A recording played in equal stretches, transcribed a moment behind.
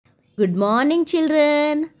Good morning,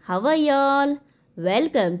 children. How are y'all?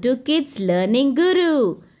 Welcome to Kids Learning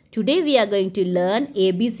Guru. Today we are going to learn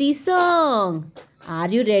ABC song. Are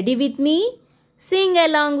you ready with me? Sing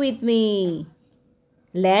along with me.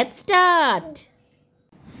 Let's start.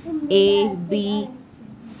 A, B,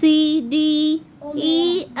 C, D,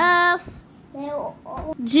 E, F,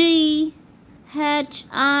 G, H,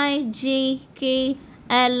 I, J, K,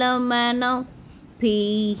 L, M, N, O,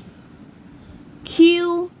 P,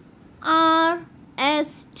 Q, R,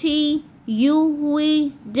 S, T, U,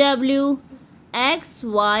 V, W, X,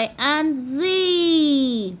 Y, and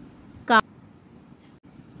Z.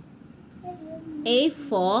 A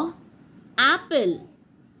for apple.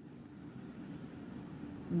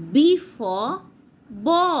 B for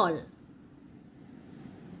ball.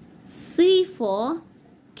 C for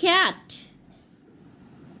cat.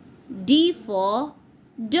 D for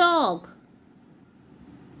dog.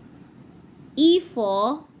 E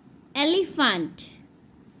for elephant.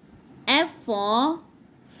 F for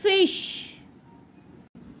fish.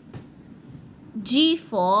 G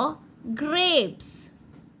for grapes.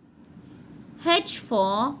 H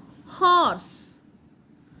for horse.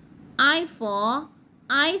 I for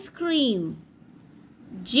ice cream.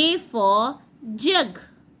 J for jug.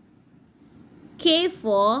 K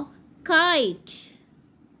for kite.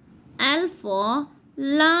 L for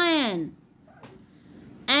lion.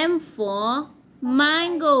 M for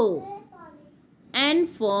mango. N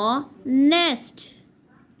for nest.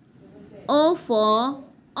 O for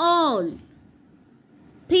owl.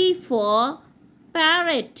 P for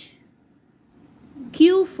parrot.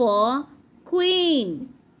 Q for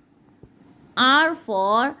queen. R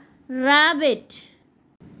for rabbit.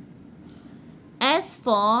 S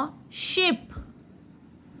for ship.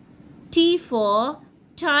 T for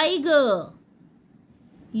tiger.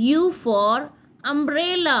 U for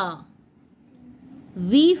umbrella.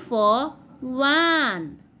 V for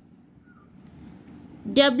van.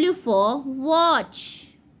 W for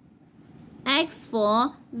watch. X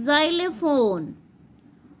for xylophone.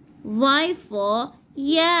 Y for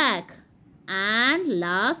yak. And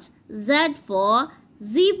last, Z for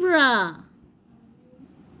zebra.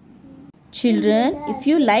 Children, if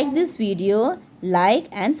you like this video, like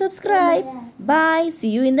and subscribe. Bye. See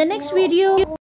you in the next video.